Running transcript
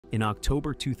In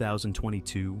October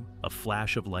 2022, a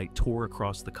flash of light tore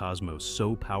across the cosmos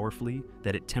so powerfully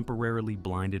that it temporarily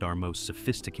blinded our most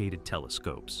sophisticated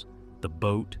telescopes. The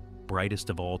B.O.A.T, brightest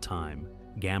of all time,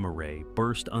 gamma ray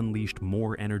burst unleashed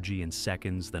more energy in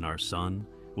seconds than our sun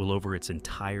will over its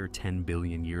entire 10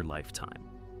 billion year lifetime.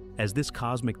 As this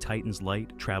cosmic titan's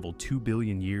light traveled 2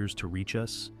 billion years to reach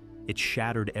us, it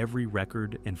shattered every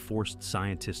record and forced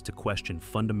scientists to question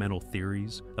fundamental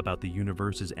theories about the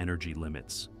universe's energy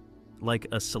limits. Like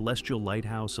a celestial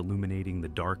lighthouse illuminating the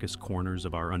darkest corners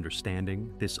of our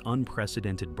understanding, this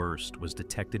unprecedented burst was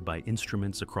detected by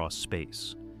instruments across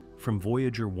space, from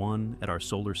Voyager 1 at our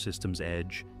solar system's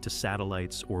edge to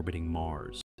satellites orbiting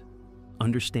Mars.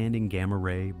 Understanding gamma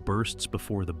ray bursts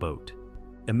before the B.O.A.T.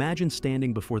 Imagine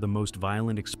standing before the most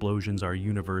violent explosions our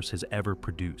universe has ever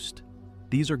produced.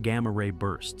 These are gamma ray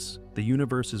bursts, the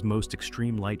universe's most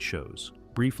extreme light shows,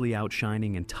 briefly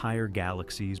outshining entire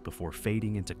galaxies before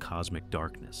fading into cosmic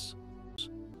darkness.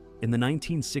 In the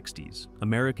 1960s,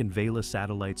 American Vela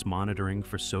satellites monitoring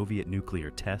for Soviet nuclear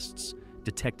tests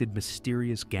detected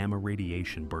mysterious gamma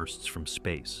radiation bursts from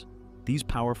space. These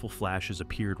powerful flashes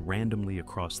appeared randomly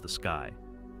across the sky,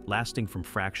 lasting from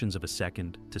fractions of a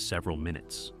second to several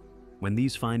minutes. When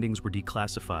these findings were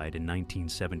declassified in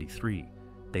 1973,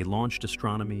 they launched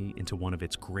astronomy into one of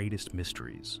its greatest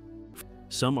mysteries.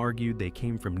 Some argued they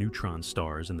came from neutron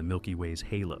stars in the Milky Way's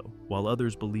halo, while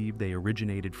others believed they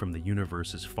originated from the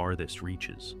universe's farthest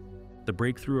reaches. The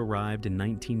breakthrough arrived in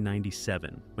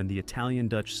 1997 when the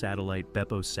Italian-Dutch satellite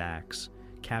B.O.A.T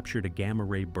captured a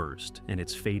gamma-ray burst and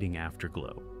its fading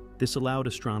afterglow. This allowed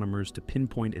astronomers to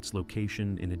pinpoint its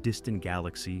location in a distant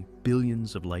galaxy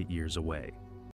billions of light-years away.